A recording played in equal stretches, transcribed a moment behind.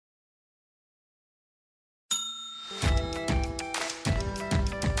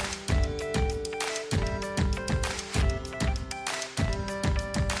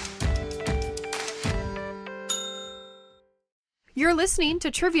You're listening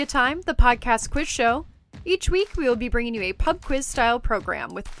to Trivia Time, the podcast quiz show. Each week, we will be bringing you a pub quiz style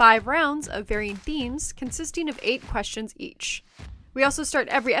program with 5 rounds of varying themes consisting of 8 questions each. We also start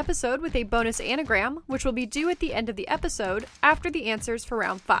every episode with a bonus anagram, which will be due at the end of the episode after the answers for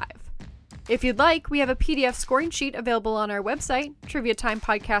round 5. If you'd like, we have a PDF scoring sheet available on our website,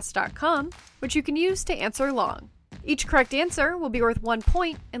 triviatimepodcast.com, which you can use to answer along. Each correct answer will be worth 1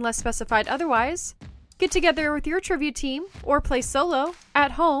 point unless specified otherwise. Get together with your trivia team or play solo,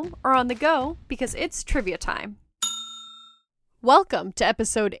 at home, or on the go because it's trivia time. Welcome to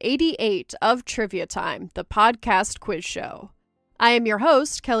episode 88 of Trivia Time, the podcast quiz show. I am your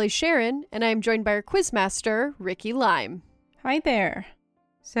host, Kelly Sharon, and I am joined by our quizmaster, Ricky Lime. Hi there.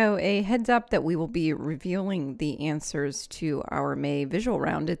 So a heads up that we will be revealing the answers to our May visual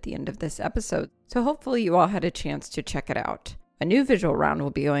round at the end of this episode. So hopefully you all had a chance to check it out. A new visual round will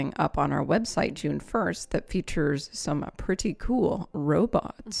be going up on our website June 1st that features some pretty cool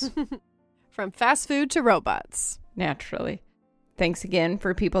robots. From fast food to robots. Naturally. Thanks again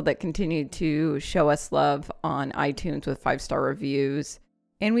for people that continue to show us love on iTunes with 5-star reviews.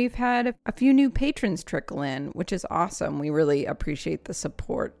 And we've had a few new patrons trickle in, which is awesome. We really appreciate the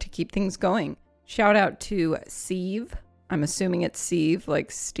support to keep things going. Shout out to Steve. I'm assuming it's Steve,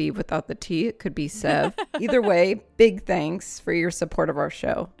 like Steve without the T. It could be Sev. Either way, big thanks for your support of our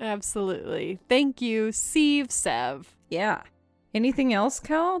show. Absolutely. Thank you, Steve Sev. Yeah. Anything else,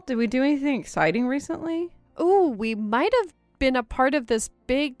 Cal? Did we do anything exciting recently? Ooh, we might have been a part of this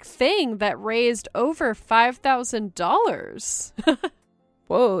big thing that raised over $5,000.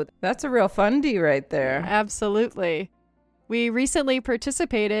 Whoa, that's a real fundy right there. Absolutely. We recently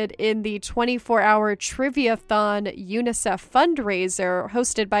participated in the 24-hour Trivia-thon UNICEF fundraiser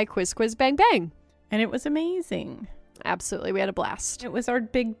hosted by Quiz Quiz Bang Bang. And it was amazing. Absolutely. We had a blast. It was our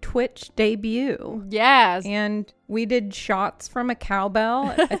big Twitch debut. Yes. And we did shots from a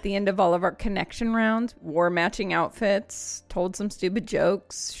cowbell at the end of all of our connection rounds, wore matching outfits, told some stupid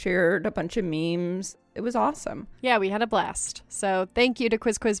jokes, shared a bunch of memes. It was awesome. Yeah, we had a blast. So thank you to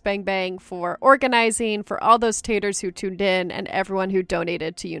Quiz Quiz Bang Bang for organizing, for all those taters who tuned in, and everyone who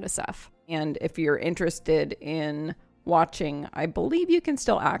donated to UNICEF. And if you're interested in watching, I believe you can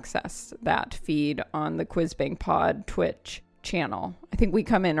still access that feed on the Quiz Bang Pod Twitch channel. I think we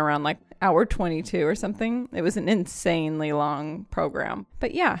come in around like hour 22 or something. It was an insanely long program.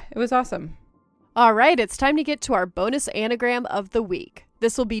 But yeah, it was awesome. All right, it's time to get to our bonus anagram of the week.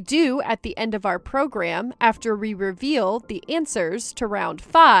 This will be due at the end of our program after we reveal the answers to round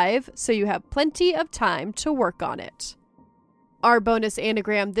 5, so you have plenty of time to work on it. Our bonus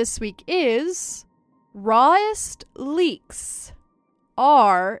anagram this week is Rawest Leaks.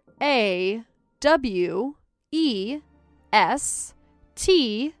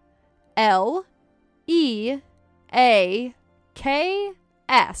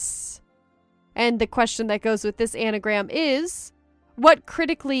 And the question that goes with this anagram is, what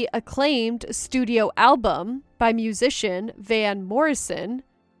critically acclaimed studio album by musician Van Morrison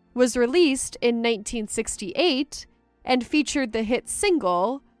was released in 1968 and featured the hit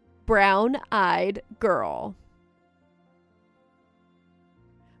single Brown Eyed Girl?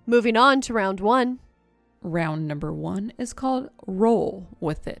 Moving on to round 1. Round number 1 is called Roll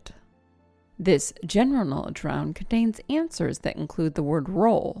With It. This general knowledge round contains answers that include the word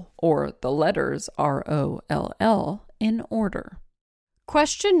roll, or the letters ROLL, in order.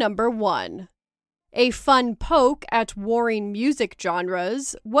 Question number 1. A fun poke at warring music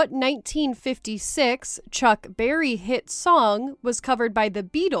genres, what 1956 Chuck Berry hit song was covered by the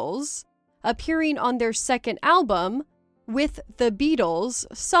Beatles, appearing on their second album, With the Beatles,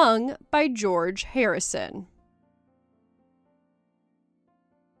 sung by George Harrison?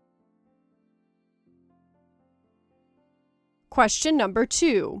 Question number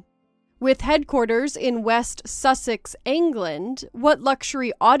 2. With headquarters in West Sussex, England, what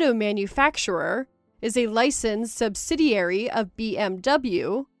luxury auto manufacturer is a licensed subsidiary of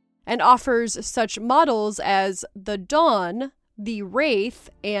BMW and offers such models as the Dawn, the Wraith,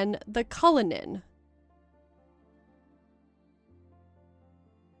 and the Cullinan?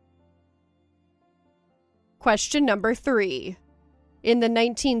 Question number 3. In the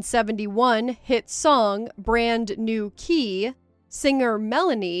 1971 hit song Brand New Key, singer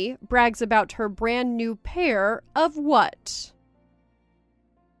Melanie brags about her brand new pair of what?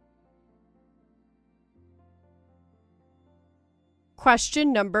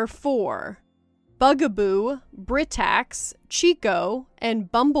 Question number 4. Bugaboo, Britax, Chico, and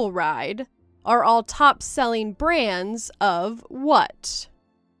Bumble Ride are all top-selling brands of what?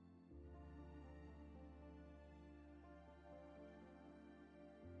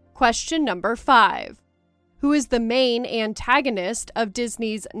 Question number 5. Who is the main antagonist of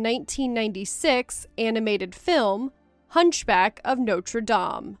Disney's 1996 animated film, Hunchback of Notre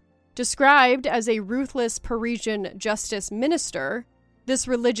Dame? Described as a ruthless Parisian justice minister, this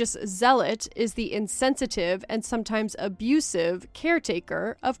religious zealot is the insensitive and sometimes abusive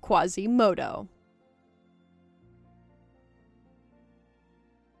caretaker of Quasimodo.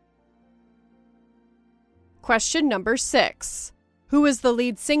 Question number 6. Who is the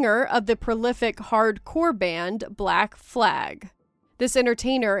lead singer of the prolific hardcore band Black Flag? This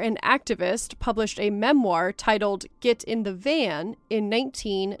entertainer and activist published a memoir titled Get in the Van in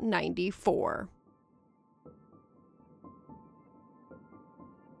 1994.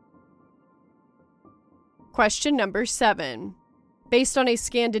 Question number 7. Based on a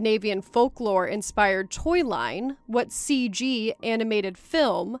Scandinavian folklore-inspired toy line, what CG animated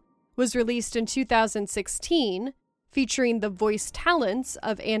film was released in 2016 featuring the voice talents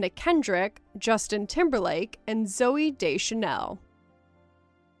of Anna Kendrick, Justin Timberlake, and Zooey Deschanel?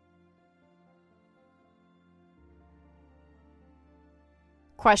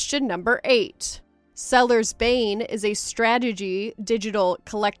 Question number 8. Seller's Bane is a strategy digital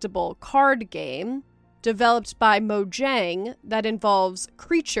collectible card game developed by Mojang that involves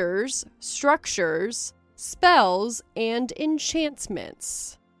creatures, structures, spells, and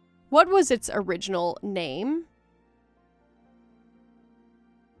enchantments. What was its original name?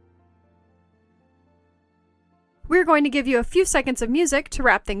 We're going to give you a few seconds of music to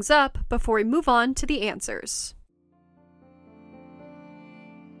wrap things up before we move on to the answers.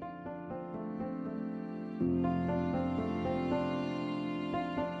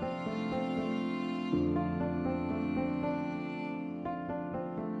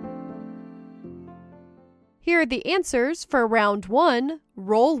 Here are the answers for round 1.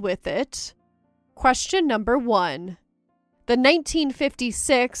 Roll with it. Question number 1. The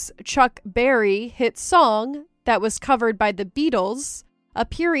 1956 Chuck Berry hit song that was covered by the Beatles,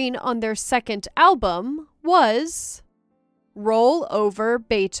 appearing on their second album, was Roll Over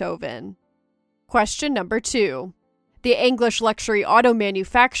Beethoven. Question number 2. The English luxury auto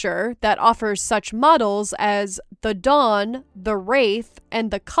manufacturer that offers such models as the Dawn, the Wraith, and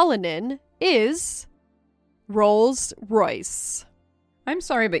the Cullinan is Rolls-Royce. I'm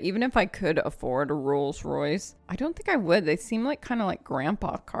sorry, but even if I could afford a Rolls-Royce, I don't think I would. They seem like kind of like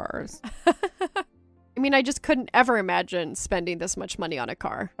grandpa cars. I mean, I just couldn't ever imagine spending this much money on a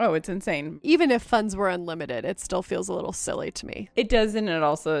car. Oh, it's insane. Even if funds were unlimited, it still feels a little silly to me. It does, and it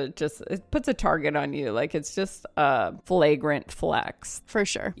also just it puts a target on you. Like, it's just a flagrant flex. For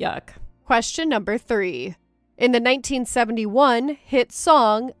sure. Yuck. Question number 3. In the 1971 hit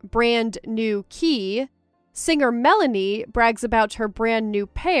song Brand New Key, singer Melanie brags about her brand new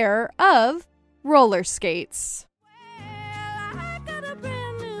pair of roller skates.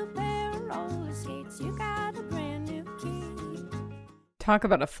 Talk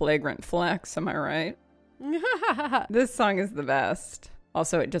about a flagrant flex, am I right? This song is the best.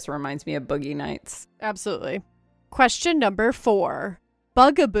 Also, it just reminds me of Boogie Nights. Absolutely. Question number 4.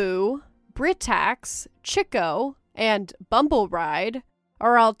 Bugaboo, Britax, Chico, and Bumble Ride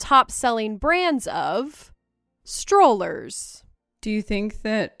are all top-selling brands of strollers. Do you think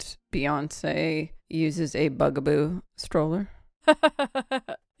that Beyonce uses a Bugaboo stroller?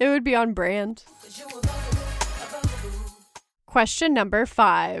 It would be on brand. Question number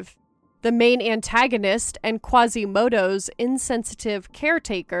 5. The main antagonist and Quasimodo's insensitive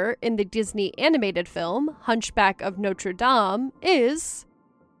caretaker in the Disney animated film Hunchback of Notre Dame is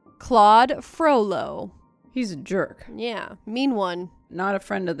Claude Frollo. He's a jerk. Yeah, mean one. Not a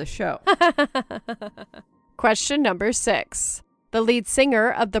friend of the show. Question number 6. The lead singer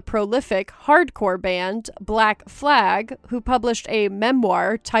of the prolific hardcore band Black Flag, who published a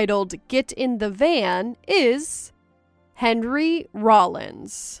memoir titled Get in the Van, is Henry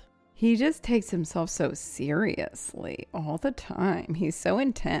Rollins. He just takes himself so seriously all the time. He's so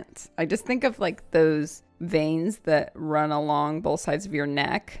intense. I just think of like those veins that run along both sides of your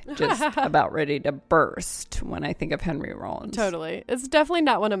neck, just about ready to burst when I think of Henry Rollins. Totally. It's definitely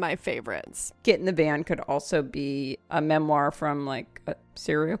not one of my favorites. Get in the Van could also be a memoir from like a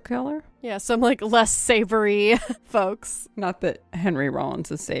serial killer. Yeah, some like less savory folks. Not that Henry Rollins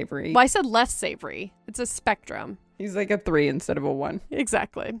is savory. Well, I said less savory. It's a spectrum. He's like a 3 instead of a 1.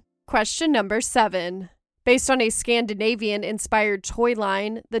 Exactly. Question number 7. Based on a Scandinavian-inspired toy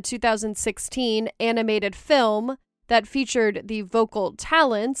line, the 2016 animated film that featured the vocal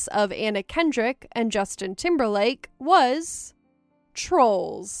talents of Anna Kendrick and Justin Timberlake was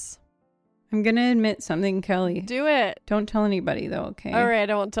Trolls. I'm going to admit something, Kelly. Do it. Don't tell anybody, though, okay? All right,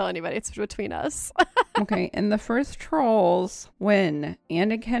 I won't tell anybody. It's between us. Okay, in the first Trolls, when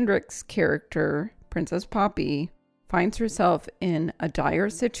Anna Kendrick's character Princess Poppy, finds herself in a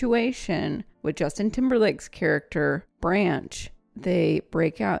dire situation with Justin Timberlake's character, Branch. They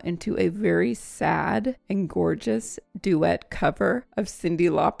break out into a very sad and gorgeous duet cover of Cyndi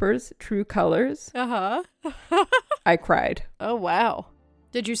Lauper's True Colors. Uh-huh. I cried. Oh, wow.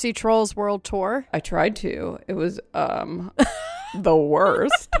 Did you see Trolls World Tour? I tried to. It was the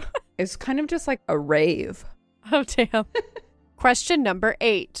worst. It's kind of just like a rave. Oh, damn. Question number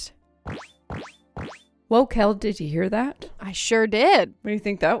 8. Whoa, Kel, did you hear that? I sure did. What do you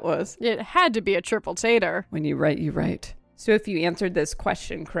think that was? It had to be a triple tater. When you write, you write. So if you answered this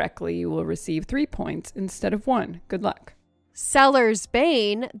question correctly, you will receive 3 points instead of 1. Good luck. Seller's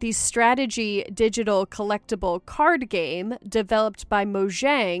Bane, the strategy digital collectible card game developed by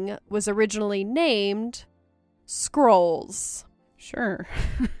Mojang, was originally named Scrolls. Sure.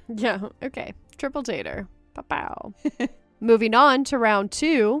 Yeah, okay. Triple tater. Pow. Moving on to round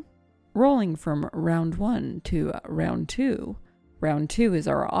 2. Rolling from round 1 to round 2. Round 2 is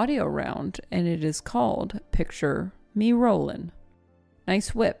our audio round, and it is called Picture Me Rollin'.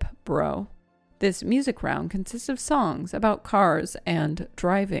 Nice whip, bro. This music round consists of songs about cars and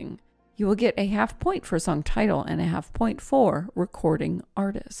driving. You will get a half point for song title and a half point for recording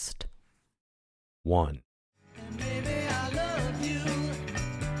artist. 1. Baby, I love you.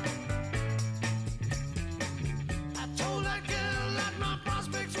 I told that girl that my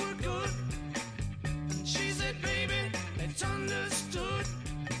prospects were good. And she said, baby, it's understood.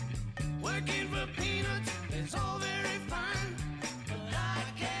 Working for peanuts is all very fine. But I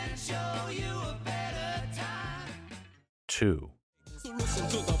can show you a better time. 2. So listen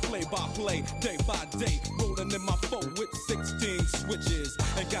to the play-by-play, day by day, rolling in my phone with 16 switches,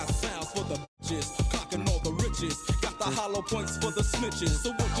 and got sounds for the bitches, clocking all the riches, got the hollow points for the snitches, so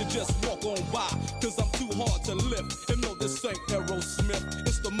won't you just walk on by, cause I'm too hard to lift, and no this ain't Aerosmith,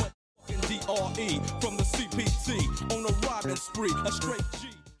 it's the motherfucking DRE, from the CPT, on a riding spree, a straight G.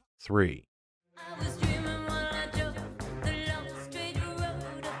 3. I was dreaming while I drove the long straight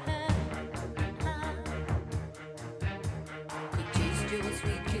road ahead. Could taste your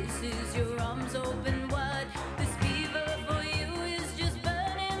sweet kisses, your arms open wide. This fever for you is just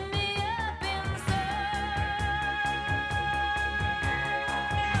burning me up inside.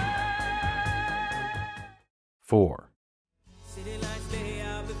 4. City lights lay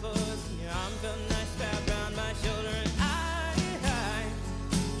out before us, and your arm felt nice wrapped around my shoulder, and I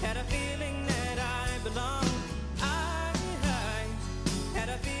had a feeling that I belonged. I had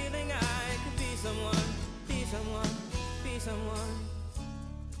a feeling I could be someone, be someone, be someone.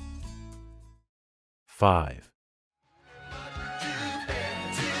 5.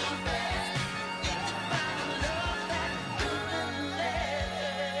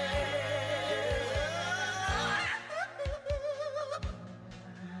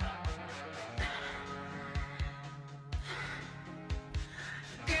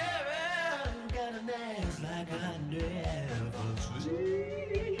 Like I never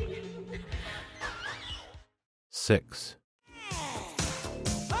seen. 6.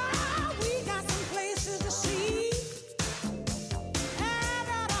 Oh, we got some places to see. I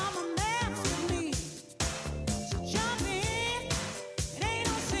got all my maps with me. So jump in, it ain't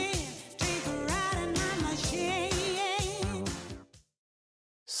no sin. Take a ride in my machine.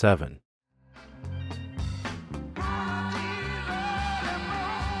 7.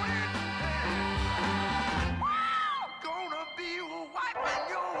 Gonna be wiping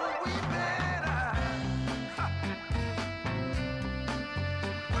your weeping eye.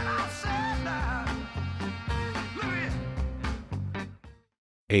 When I said that, look at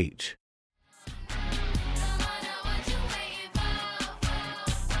 8.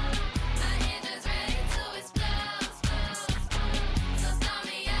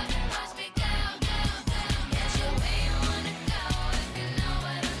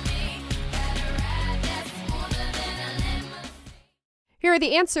 Here are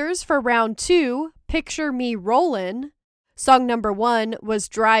the answers for round 2, Picture Me Rollin'. Song number 1 was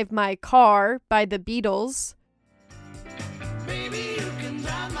Drive My Car by the Beatles. Baby, you can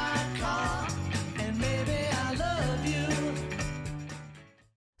drive my car, and maybe I love you.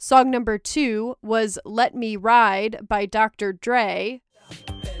 Song number 2 was Let Me Ride by Dr. Dre.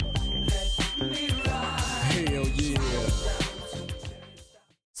 Hell yeah.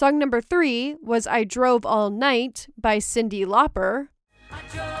 Song number 3 was I Drove All Night by Cyndi Lauper. I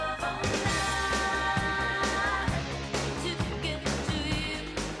drove all night to get to you.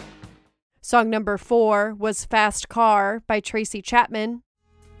 Song number 4 was Fast Car by Tracy Chapman.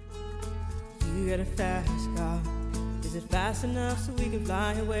 You got a fast car. Is it fast enough so we can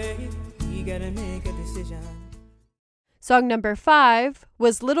fly away? You gotta make a decision. Song number 5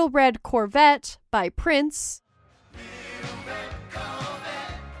 was Little Red Corvette by Prince.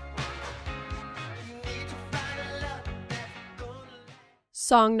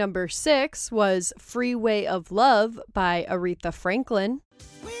 Song number 6 was Freeway of Love by Aretha Franklin.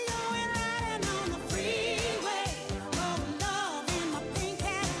 We going riding on the freeway, oh love in my pink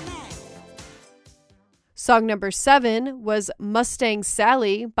Cadillac. Song number 7 was Mustang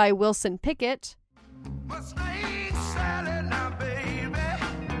Sally by Wilson Pickett. Mustang Sally now, baby.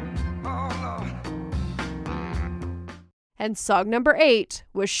 Oh Lord. And song number 8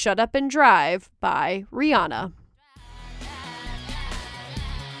 was Shut Up and Drive by Rihanna.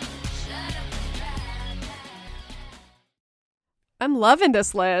 I'm loving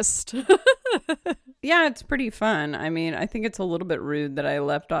this list. Yeah, it's pretty fun. I mean, I think it's a little bit rude that I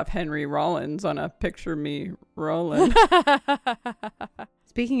left off Henry Rollins on a Picture Me Rollin'.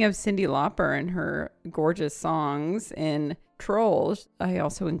 Speaking of Cyndi Lauper and her gorgeous songs in Trolls, I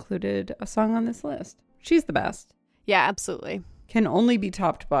also included a song on this list. She's the best. Yeah, absolutely. Can only be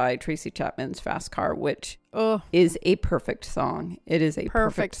topped by Tracy Chapman's Fast Car, which is a perfect song. It is a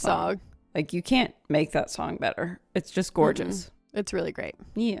perfect song. Like, you can't make that song better. It's just gorgeous. It's really great.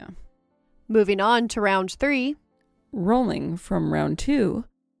 Yeah. Moving on to round 3. Rolling from round 2.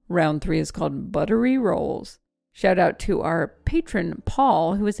 Round 3 is called Buttery Rolls. Shout out to our patron,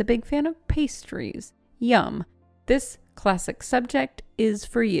 Paul, who is a big fan of pastries. Yum. This classic subject is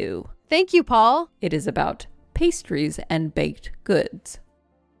for you. Thank you, Paul. It is about pastries and baked goods.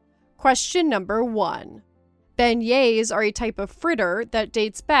 Question number 1. Beignets are a type of fritter that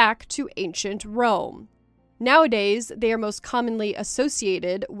dates back to ancient Rome. Nowadays, they are most commonly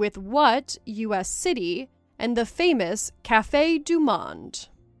associated with what U.S. city and the famous Café du Monde?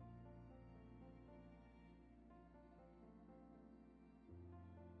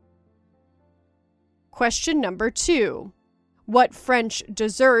 Question number 2. What French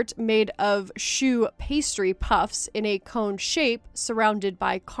dessert made of choux pastry puffs in a cone shape surrounded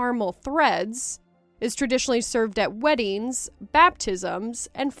by caramel threads is traditionally served at weddings, baptisms,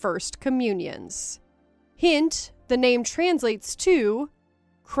 and first communions? Hint, the name translates to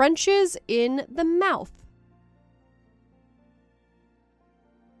crunches in the mouth.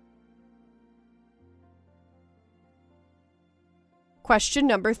 Question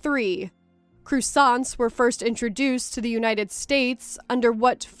number 3. Croissants were first introduced to the United States under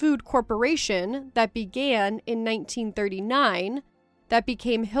what food corporation that began in 1939 that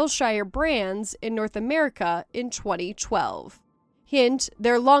became Hillshire Brands in North America in 2012? Hint,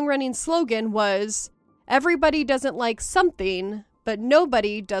 their long-running slogan was, everybody doesn't like something, but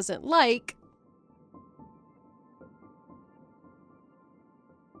nobody doesn't like.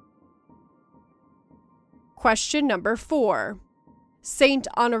 Question number 4. Saint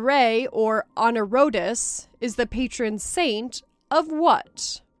Honoré or Honorotus is the patron saint of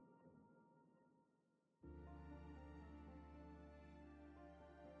what?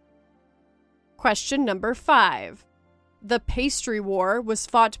 Question number 5. The pastry war was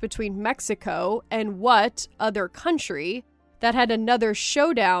fought between Mexico and what other country that had another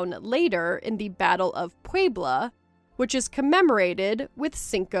showdown later in the Battle of Puebla, which is commemorated with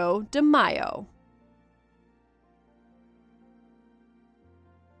Cinco de Mayo?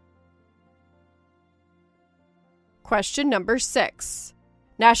 Question number 6.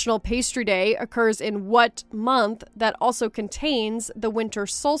 National Pastry Day occurs in what month that also contains the winter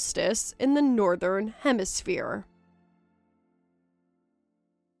solstice in the northern hemisphere?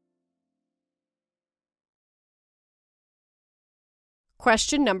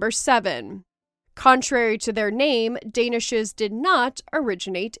 Question number 7. Contrary to their name, Danishes did not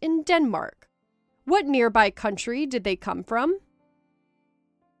originate in Denmark. What nearby country did they come from?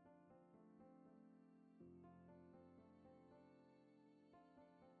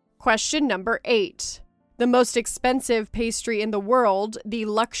 Question number 8. The most expensive pastry in the world, the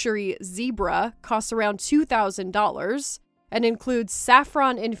luxury zebra, costs around $2,000 and includes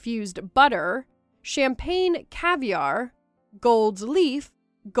saffron-infused butter, champagne caviar, gold leaf,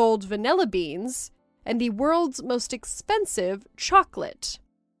 gold vanilla beans, and the world's most expensive chocolate.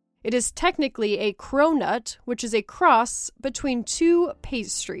 It is technically a cronut, which is a cross between two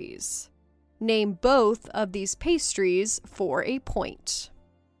pastries. Name both of these pastries for a point.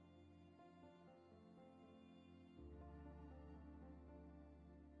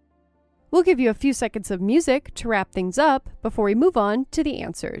 We'll give you a few seconds of music to wrap things up before we move on to the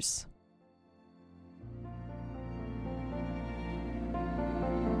answers.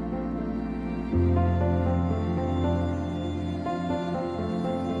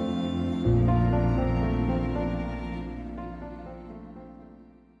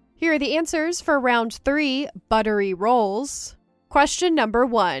 Here Here are the answers for round 3, buttery rolls. Question number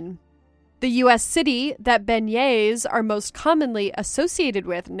 1. The U.S. city that beignets are most commonly associated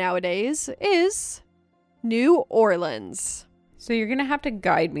with nowadays is New Orleans. So you're going to have to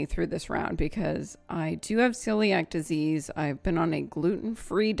guide me through this round because I do have celiac disease. I've been on a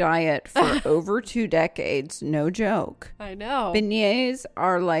gluten-free diet for over 2 decades. No joke. I know. Beignets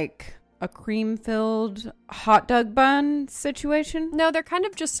are like a cream-filled hot dog bun situation. No, they're kind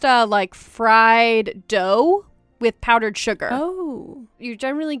of just like fried dough with powdered sugar. Oh. You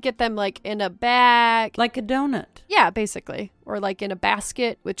generally get them like in a bag. Like a donut. Yeah, basically. Or like in a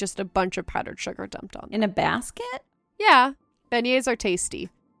basket with just a bunch of powdered sugar dumped on them. In a basket? Yeah. Beignets are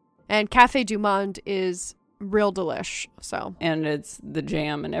tasty. And Café du Monde is real delish, so. And it's the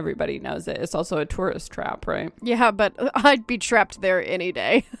jam and everybody knows it. It's also a tourist trap, right? Yeah, but I'd be trapped there any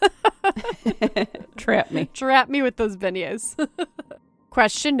day. Trap me. Trap me with those beignets.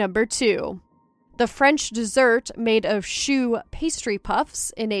 Question number 2. The French dessert made of choux pastry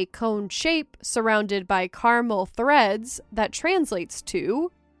puffs in a cone shape surrounded by caramel threads that translates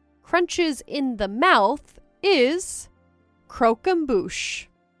to crunches in the mouth is croquembouche.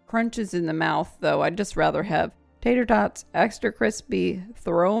 Crunches in the mouth, though. I'd just rather have tater tots, extra crispy,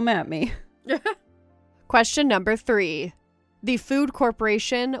 throw them at me. Question number 3. The food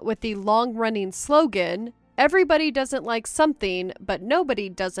corporation with the long-running slogan, "Everybody doesn't like something, but nobody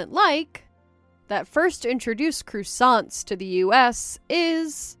doesn't like," that first introduced croissants to the U.S.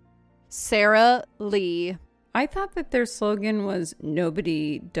 is Sara Lee. I thought that their slogan was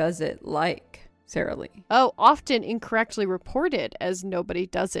 "Nobody does it like Sara Lee." Oh, often incorrectly reported as "Nobody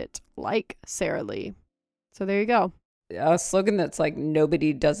does it like Sara Lee." So there you go. A slogan that's like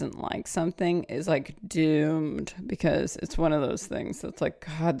 "Nobody doesn't like something" is like doomed because it's one of those things that's like,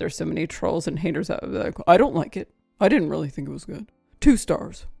 God, there's so many trolls and haters out there. Like, I don't like it. I didn't really think it was good. 2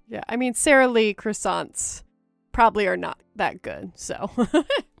 stars. Yeah, I mean, Sara Lee croissants probably are not that good, so.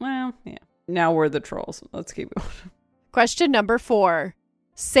 Well, yeah. Now we're the trolls. Let's keep going. Question number 4.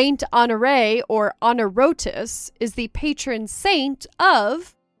 Saint Honoré or Honorotus is the patron saint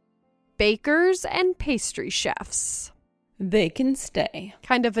of bakers and pastry chefs. They can stay.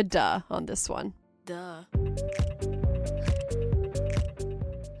 Kind of a duh on this one. Duh.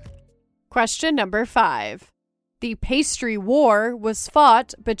 Question number 5. The pastry war was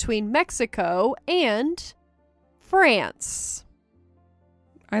fought between Mexico and France.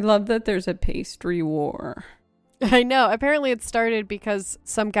 I love that there's a pastry war. I know. Apparently it started because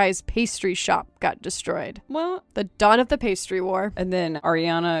some guy's pastry shop got destroyed. Well, The dawn of the pastry war. and then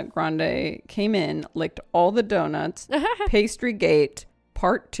Ariana Grande came in, licked all the donuts. Pastry Gate,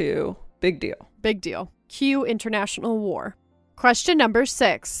 part 2. Big deal. Big deal. Cue international war. Question number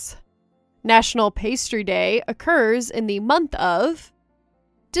 6. National Pastry Day occurs in the month of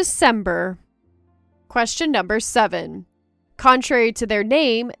December. Question number 7. Contrary to their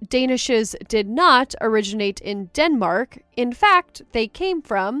name, Danishes did not originate in Denmark. In fact, they came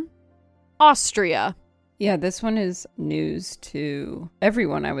from Austria. Yeah, this one is news to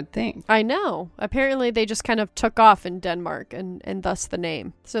everyone, I would think. I know. Apparently, they just kind of took off in Denmark and thus the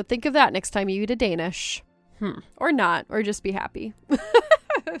name. So think of that next time you eat a Danish. Or not, or just be happy.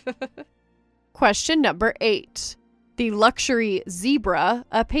 Question number 8. The luxury zebra,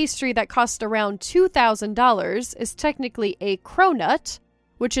 a pastry that cost around $2,000, is technically a cronut,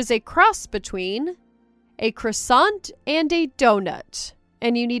 which is a cross between a croissant and a donut.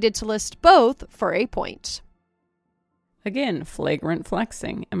 And you needed to list both for a point. Again, flagrant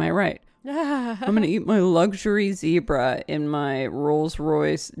flexing. Am I right? I'm going to eat my luxury zebra in my Rolls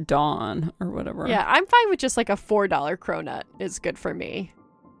Royce Dawn or whatever. Yeah, I'm fine with just like a $4 cronut is good for me.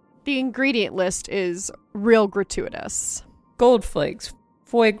 The ingredient list is real gratuitous. Gold flakes,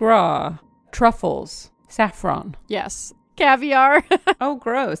 foie gras, truffles, saffron. Yes. Caviar. Oh,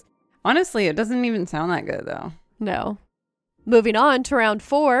 gross. Honestly, it doesn't even sound that good, though. No. Moving on to round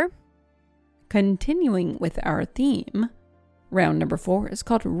 4. Continuing with our theme, round number 4 is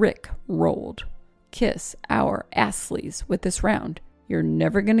called Rick Rolled. Kiss our Assleys with this round. You're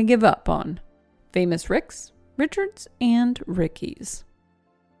never going to give up on famous Ricks, Richards, and Rickies.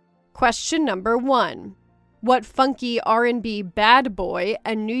 Question number 1. What funky R&B bad boy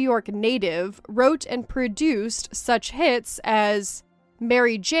and New York native wrote and produced such hits as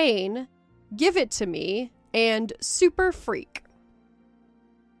Mary Jane, Give It To Me, and Super Freak?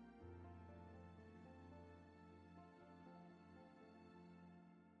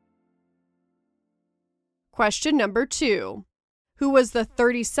 Question number 2. Who was the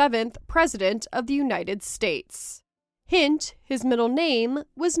 37th President of the United States? Hint, his middle name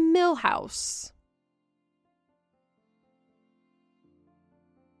was Milhouse.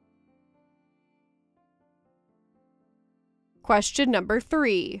 Question number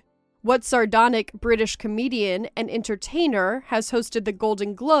 3. What sardonic British comedian and entertainer has hosted the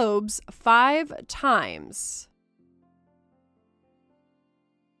Golden Globes 5 times?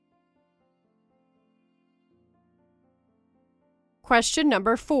 Question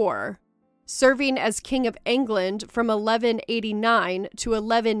number 4. Serving as King of England from 1189 to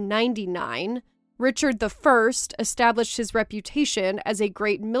 1199, Richard I established his reputation as a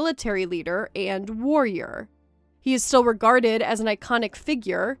great military leader and warrior. He is still regarded as an iconic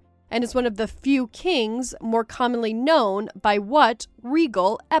figure and is one of the few kings more commonly known by what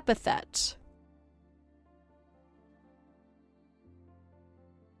regal epithet?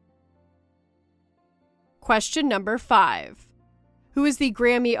 Question number 5. Who is the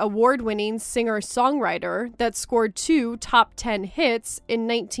Grammy Award-winning singer-songwriter that scored 2 top 10 hits in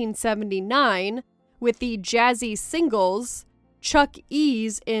 1979 with the jazzy singles Chuck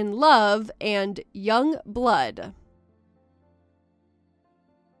E's In Love and Young Blood?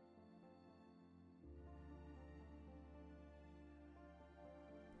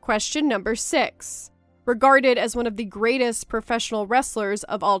 Question number 6. Regarded as one of the greatest professional wrestlers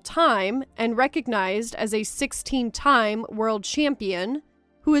of all time and recognized as a 16-time world champion,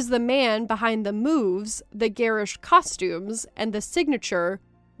 who is the man behind the moves, the garish costumes, and the signature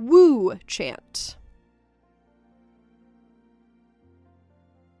Woo chant?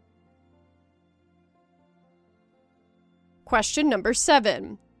 Question number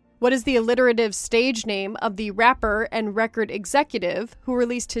 7. What is the alliterative stage name of the rapper and record executive who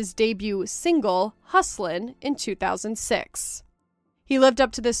released his debut single, Hustlin', in 2006? He lived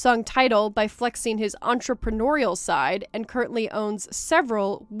up to this song title by flexing his entrepreneurial side and currently owns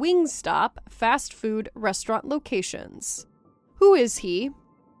several Wingstop fast food restaurant locations. Who is he?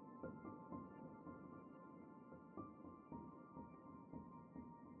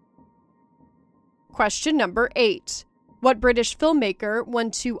 Question number 8. What British filmmaker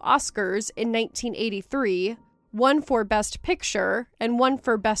won 2 Oscars in 1983, one for Best Picture and one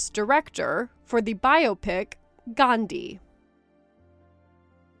for Best Director, for the biopic Gandhi?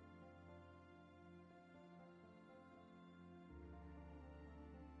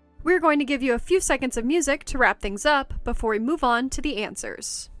 We're going to give you a few seconds of music to wrap things up before we move on to the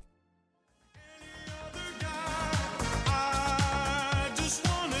answers. I just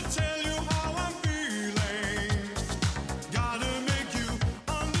wanna tell you how I'm feeling. Gotta make you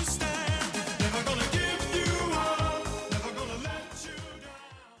understand. Never gonna give you up. Never gonna let you down.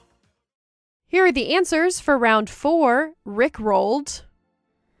 Here are the answers for round 4, Rickrolled.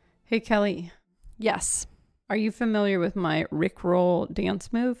 Hey, Kelly, Yes. are you familiar with my Rickroll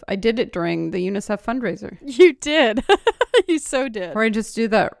dance move? I did it during the UNICEF fundraiser, You did. You so did. where I just do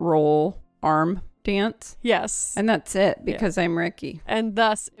that roll arm dance, Yes. and that's it because I'm Ricky. And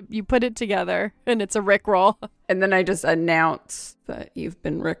thus, you put it together, and it's a Rickroll. And then I just announce that you've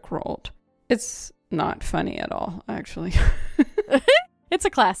been Rickrolled. It's not funny at all, actually. It's a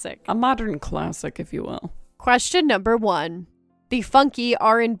classic. A modern classic, if you will. Question number 1. The funky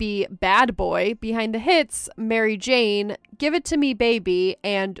R&B bad boy behind the hits Mary Jane, Give It To Me Baby,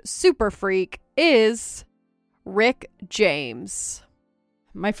 and Super Freak is Rick James.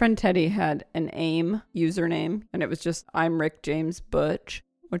 My friend Teddy had an AIM username, and it was just I'm Rick James Butch,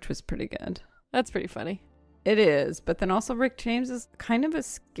 which was pretty good. That's pretty funny. It is, but then also Rick James is kind of a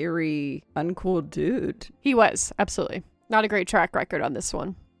scary, uncool dude. He was, absolutely. Not a great track record on this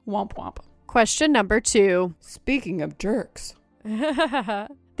one. Womp womp. Question number 2. Speaking of jerks. The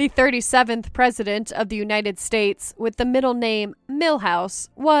 37th President of the United States with the middle name Milhouse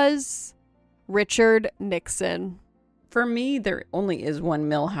was Richard Nixon. For me, there only is one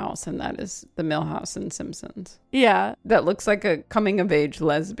Milhouse, and that is the Milhouse in Simpsons. Yeah. That looks like a coming-of-age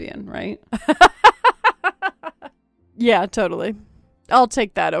lesbian, right? Yeah, totally. I'll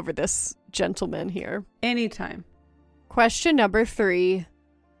take that over this gentleman here. Anytime. Question number 3.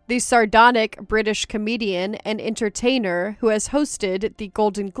 The sardonic British comedian and entertainer who has hosted the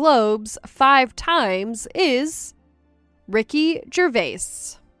Golden Globes 5 times is Ricky Gervais.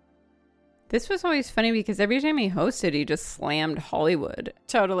 This was always funny because every time he hosted, he just slammed Hollywood.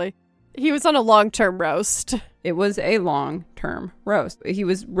 Totally. He was on a long-term roast. It was a long-term roast. He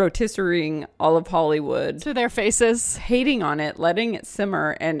was rotisserieing all of Hollywood, To their faces. hating on it, letting it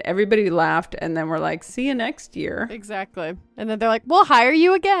simmer, and everybody laughed, and then we're like, see you next year. Exactly. And then they're like, we'll hire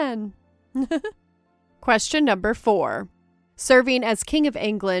you again. Question number 4. Serving as King of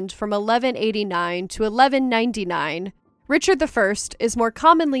England from 1189 to 1199, Richard I is more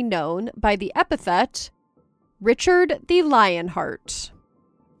commonly known by the epithet Richard the Lionheart.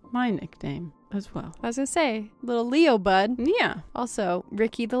 my nickname as well. I was going to say, little Leo bud. Yeah. Also,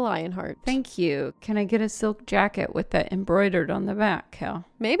 Ricky the Lionheart. Thank you. Can I get a silk jacket with that embroidered on the back, Cal?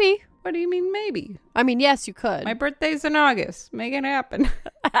 Maybe. What do you mean, maybe? I mean, yes, you could. My birthday's in August. Make it happen.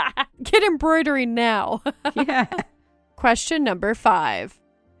 Get embroidery now. Yeah. Question number 5.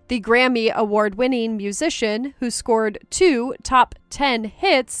 The Grammy award-winning musician who scored 2 top 10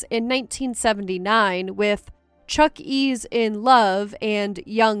 hits in 1979 with Chuck E's In Love and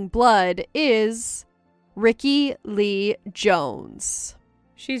Young Blood is Ricky Lee Jones.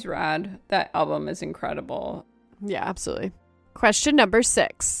 She's rad. That album is incredible. Yeah, absolutely. Question number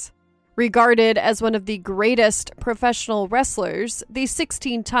 6. Regarded as one of the greatest professional wrestlers, the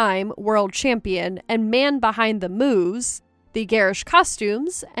 16-time world champion and man behind the moves, the garish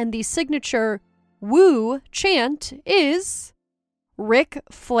costumes, and the signature woo chant is Ric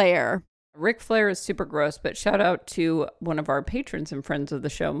Flair. Ric Flair is super gross, but shout out to one of our patrons and friends of the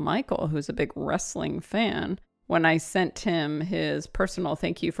show, Michael, who's a big wrestling fan. When I sent him his personal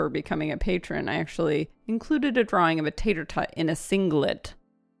thank you for becoming a patron, I actually included a drawing of a tater tot in a singlet.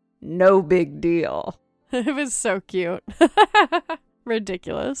 No big deal. It was so cute.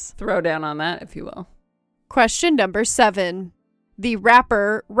 Ridiculous. Throw down on that, if you will. Question number 7. The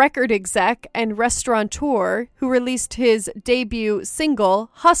rapper, record exec, and restaurateur who released his debut single,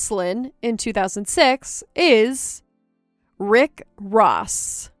 Hustlin', in 2006 is Rick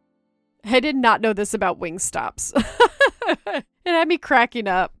Ross. I did not know this about Wingstops. It had me cracking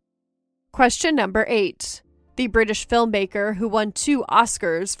up. Question number 8. The British filmmaker who won 2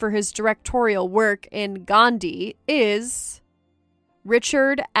 Oscars for his directorial work in Gandhi is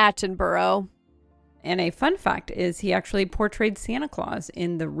Richard Attenborough. And a fun fact is he actually portrayed Santa Claus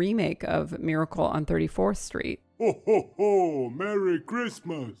in the remake of Miracle on 34th Street. Ho, ho, ho! Merry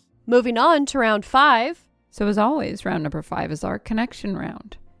Christmas! Moving on to round 5. So as always, round number 5 is our connection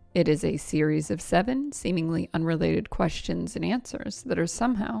round. It is a series of 7 seemingly unrelated questions and answers that are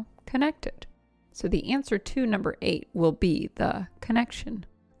somehow connected. So the answer to number 8 will be the connection.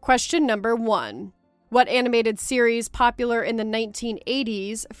 Question number 1. What animated series popular in the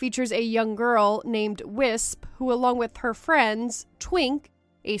 1980s features a young girl named Wisp who, along with her friends Twink,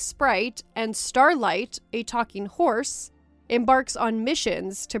 a sprite, and Starlight, a talking horse, embarks on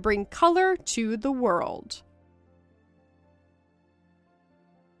missions to bring color to the world?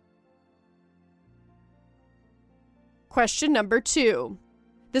 Question number 2.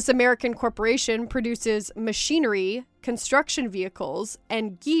 This American corporation produces machinery, construction vehicles,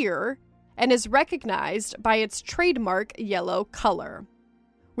 and gear, and is recognized by its trademark yellow color.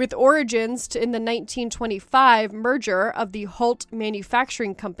 With origins in the 1925 merger of the Holt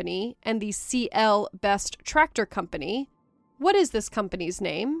Manufacturing Company and the CL Best Tractor Company, what is this company's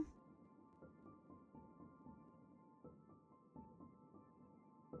name?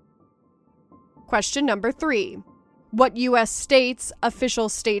 Question number 3. What U.S. state's official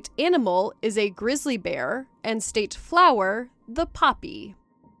state animal is a grizzly bear and state flower the poppy?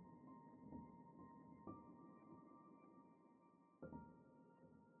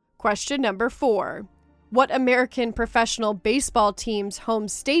 Question number 4. What American professional baseball team's home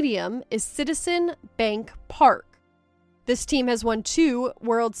stadium is Citizen Bank Park? This team has won 2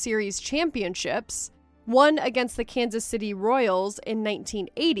 World Series championships, one against the Kansas City Royals in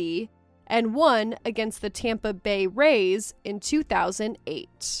 1980, and one against the Tampa Bay Rays in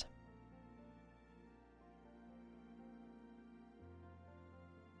 2008.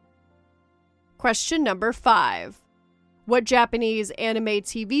 Question number 5. What Japanese anime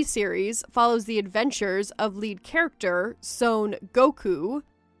TV series follows the adventures of lead character Son Goku,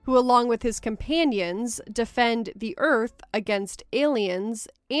 who along with his companions defend the Earth against aliens,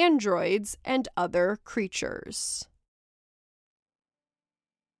 androids, and other creatures?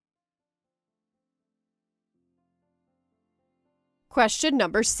 Question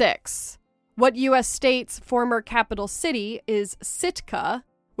number 6. What U.S. state's former capital city is Sitka,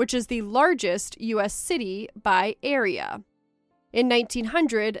 which is the largest U.S. city by area? In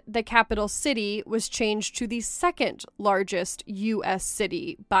 1900, the capital city was changed to the second largest U.S.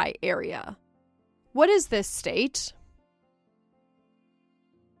 city by area. What is this state?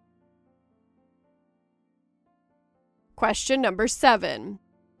 Question number 7.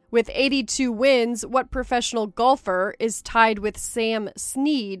 With 82 wins, what professional golfer is tied with Sam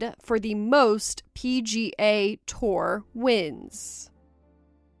Snead for the most PGA Tour wins?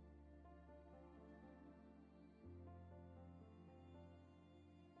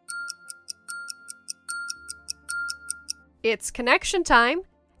 It's connection time,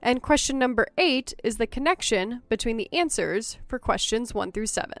 and question number 8 is the connection between the answers for questions 1 through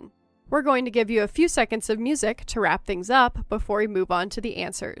 7. We're going to give you a few seconds of music to wrap things up before we move on to the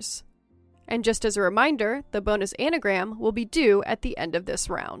answers. And just as a reminder, the bonus anagram will be due at the end of this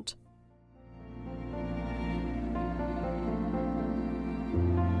round.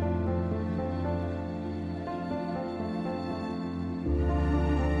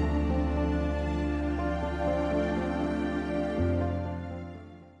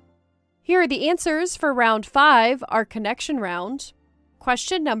 Here are the answers for round 5, our connection round.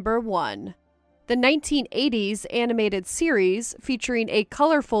 Question number 1. The 1980s animated series featuring a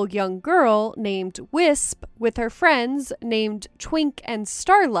colorful young girl named Wisp with her friends named Twink and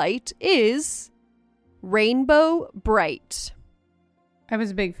Starlight is Rainbow Bright. I was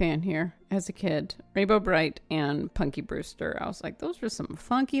a big fan here as a kid. Rainbow Bright and Punky Brewster. I was like, those were some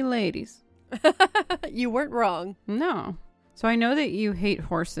funky ladies. You weren't wrong. No. So I know that you hate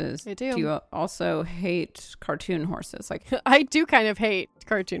horses. I do. Do you also hate cartoon horses? Like, I do kind of hate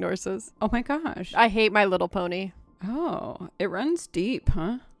cartoon horses. oh my gosh. I hate My Little Pony. Oh, it runs deep,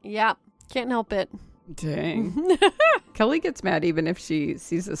 huh? Yeah, can't help it. Dang. Kelly gets mad even if she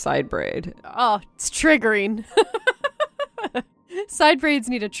sees a side braid. Oh, it's triggering. Side braids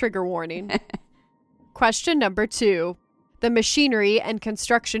need a trigger warning. Question number 2. The Machinery and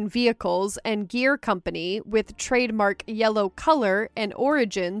Construction Vehicles and Gear Company, with trademark yellow color and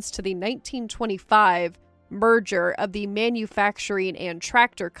origins to the 1925 merger of the manufacturing and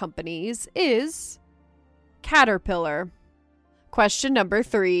tractor companies, is Caterpillar. Question number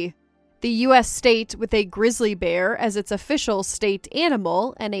 3. The U.S. state with a grizzly bear as its official state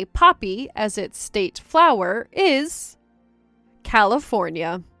animal and a poppy as its state flower is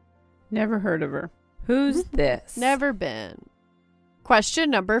California. Never heard of her. Who's this? Never been.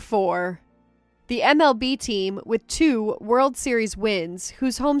 Question number 4. The MLB team with 2 World Series wins,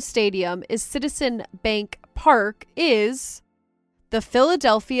 whose home stadium is Citizen Bank Park, is the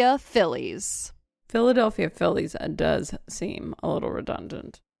Philadelphia Phillies. Philadelphia Phillies does seem a little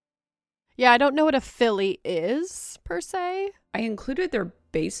redundant. Yeah, I don't know what a Philly is, per se. I included their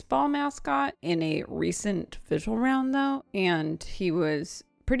baseball mascot in a recent visual round, though, and he was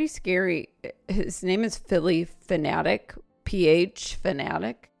pretty scary. His name is Philly Fanatic, PH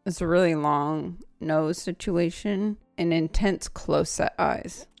Fanatic. It's a really long nose situation and intense close-set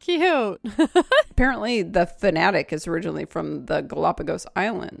eyes. Cute. Apparently, the Fanatic is originally from the Galapagos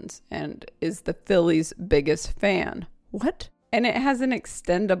Islands and is the Phillies' biggest fan. What? And it has an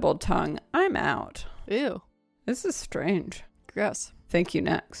extendable tongue. I'm out. Ew. This is strange. Gross. Thank you.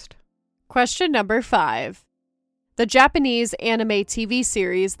 Next. Question number 5. The Japanese anime TV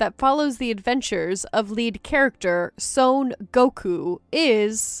series that follows the adventures of lead character Son Goku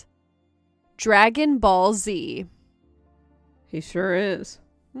is Dragon Ball Z. He sure is.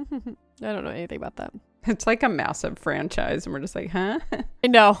 I don't know anything about that. It's like a massive franchise, and we're just like, huh?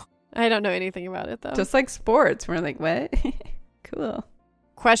 No, I don't know anything about it, though. Just like sports. We're like, what? Cool.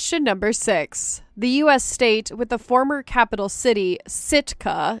 Question number 6. The U.S. state with the former capital city,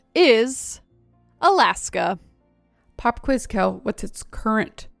 Sitka, is Alaska. Pop quiz, Kel. What's its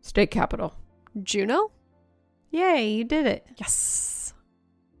current state capital? Juneau? Yay, you did it. Yes.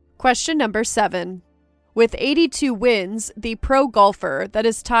 Question number 7. With 82 wins, the pro golfer that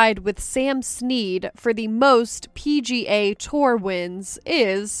is tied with Sam Snead for the most PGA Tour wins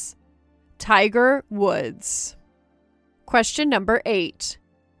is Tiger Woods. Question number 8.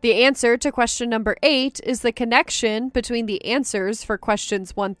 The answer to question number 8 is the connection between the answers for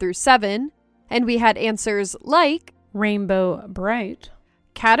questions 1 through 7, and we had answers like Rainbow Bright,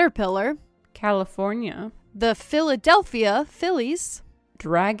 Caterpillar, California, the Philadelphia Phillies,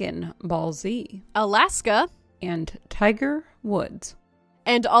 Dragon Ball Z, Alaska, and Tiger Woods.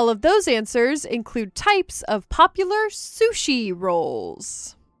 And all of those answers include types of popular sushi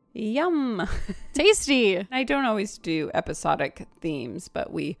rolls. Yum! Tasty! I don't always do episodic themes,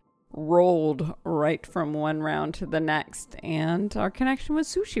 but we rolled right from one round to the next, and our connection was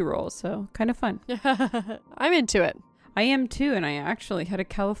sushi rolls, so kind of fun. I'm into it. I am too, and I actually had a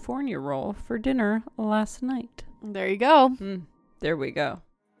California roll for dinner last night. There you go. There we go.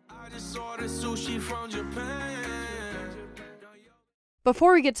 I just ordered sushi from Japan.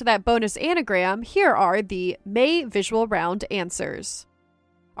 Before we get to that bonus anagram, here are the May Visual Round answers.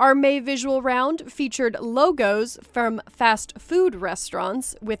 Our May Visual Round featured logos from fast food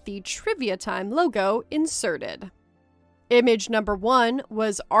restaurants with the Trivia Time logo inserted. Image number 1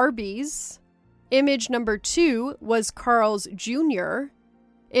 was Arby's. Image number 2 was Carl's Jr.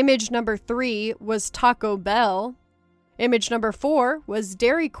 Image number 3 was Taco Bell. Image number 4 was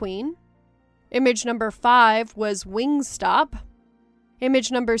Dairy Queen. Image number 5 was Wingstop.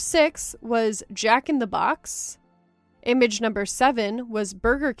 Image number 6 was Jack in the Box. Image number 7 was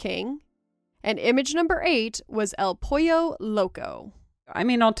Burger King. And image number 8 was El Pollo Loco. I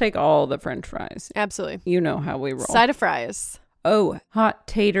mean, I'll take all the french fries. Absolutely. You know how we roll. Side of fries. Oh, hot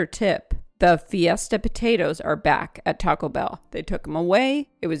tater tip. The Fiesta potatoes are back at Taco Bell. They took them away.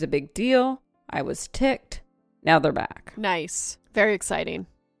 It was a big deal. I was ticked. Now they're back. Nice. Very exciting.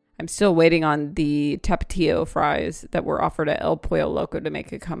 I'm still waiting on the Tapatio fries that were offered at El Pollo Loco to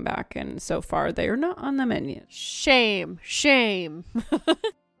make a comeback, and so far they are not on the menu. Shame. Shame.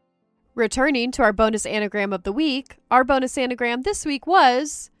 Returning to our bonus anagram of the week, our bonus anagram this week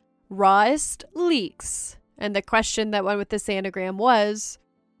was Rawest Leaks. And the question that went with this anagram was,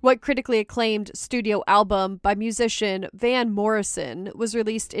 what critically acclaimed studio album by musician Van Morrison was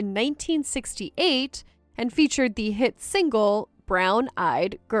released in 1968 and featured the hit single Brown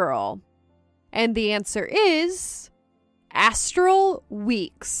Eyed Girl? And the answer is Astral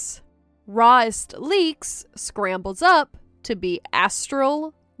Weeks. Rawest Leaks scrambles up to be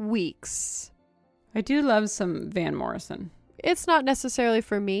Astral Weeks. I do love some Van Morrison. It's not necessarily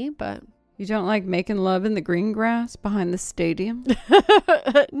for me, but... You don't like making love in the green grass behind the stadium?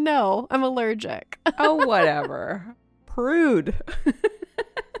 No, I'm allergic. Oh, whatever. Prude.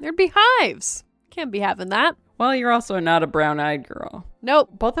 There'd be hives. Can't be having that. Well, you're also not a brown-eyed girl.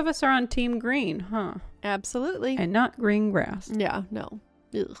 Nope. Both of us are on Team Green, huh? Absolutely. And not green grass. Yeah, no.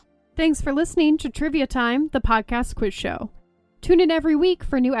 Ugh. Thanks for listening to Trivia Time, the podcast quiz show. Tune in every week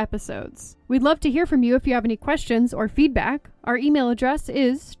for new episodes. We'd love to hear from you if you have any questions or feedback. Our email address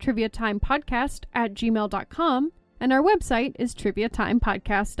is triviatimepodcast@gmail.com, and our website is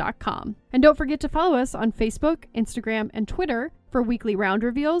triviatimepodcast.com. And don't forget to follow us on Facebook, Instagram, and Twitter for weekly round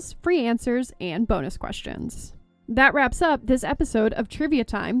reveals, free answers, and bonus questions. That wraps up this episode of Trivia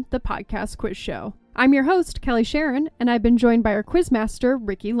Time, the podcast quiz show. I'm your host, Kelly Sharon, and I've been joined by our quizmaster,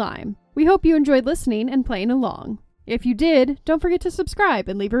 Ricky Lime. We hope you enjoyed listening and playing along. If you did, don't forget to subscribe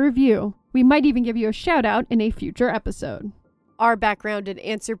and leave a review. We might even give you a shout out in a future episode. Our background and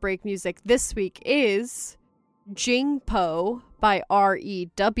answer break music this week is Jing Po by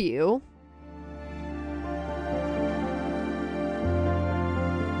R.E.W.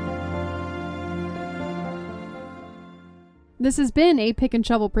 This has been a Pick and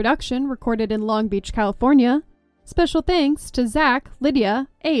Shovel production recorded in Long Beach, California. Special thanks to Zach, Lydia,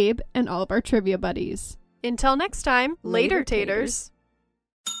 Abe, and all of our trivia buddies. Until next time, later, Later, taters.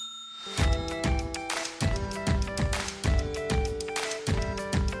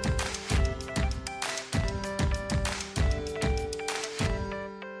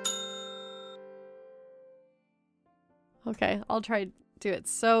 Okay, I'll try to do it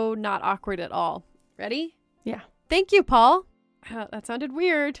so not awkward at all. Ready? Yeah. Thank you, Paul. That sounded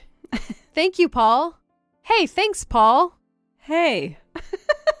weird. Thank you, Paul. Hey, thanks, Paul. Hey.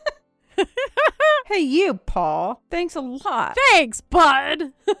 Hey, you, Paul. Thanks a lot. Thanks,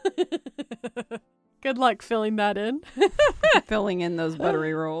 bud. Good luck filling that in. Filling in those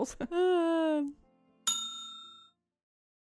buttery rolls.